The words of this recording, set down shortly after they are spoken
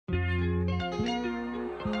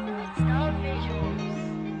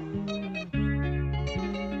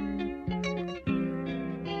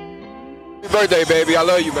birthday, baby. I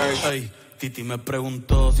love you, man. Hey, Titi me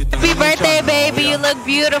preguntó si Happy birthday, baby. You look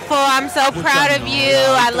beautiful. I'm so proud of you.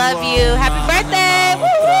 I love you. Happy birthday.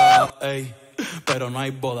 Hey, pero no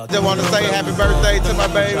hay boda. Just want to say happy birthday to my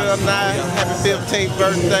baby Anahi. Happy 15th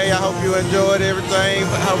birthday. I hope you enjoyed everything.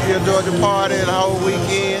 I hope you enjoyed your party and the whole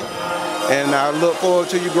weekend. And I look forward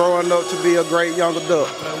to you growing up to be a great young adult.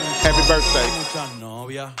 Happy birthday.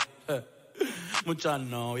 Muchas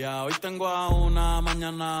novias, hoy tengo a una,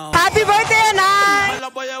 mañana. Happy birthday, Anahi. Me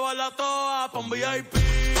las voy a llevar a todas pa' un VIP,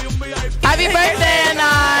 un VIP. Happy birthday,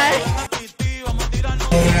 Anahi.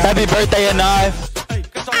 Happy birthday, Anahi.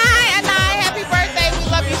 Hi, Anahi. Happy birthday. We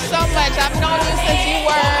love you so much. I've known you since you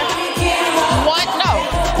were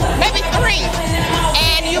maybe 3.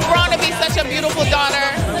 And you've grown to be such a beautiful daughter,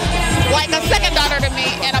 like a second daughter to me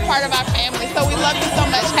and a part of our family. So we love you so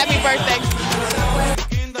much. Happy birthday.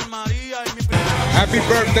 Happy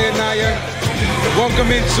birthday, Naya.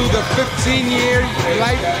 Welcome into the 15-year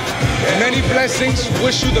life. Many blessings.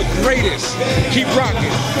 Wish you the greatest. Keep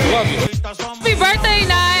rocking. Love you. Happy birthday,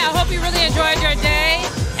 Naya. I hope you really enjoyed your day.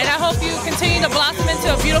 And I hope you continue to blossom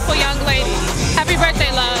into a beautiful young lady. Happy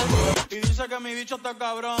birthday, love. Y dice que mi bicho está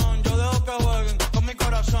cabrón. Yo dejo que jueguen con mi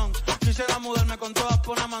corazón. Quisiera mudarme con todas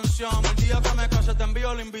por una mansión. El día que me case te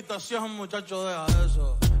envío la invitación, muchacho, deja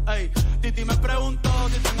eso. Hey, Titi me preguntó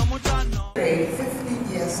si tengo muchas no. 15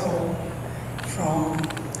 years old from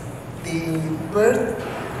the birth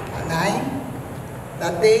Anahi.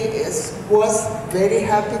 That day was very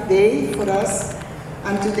happy day for us,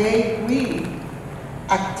 and today we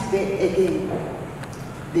activate again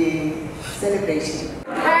the celebration.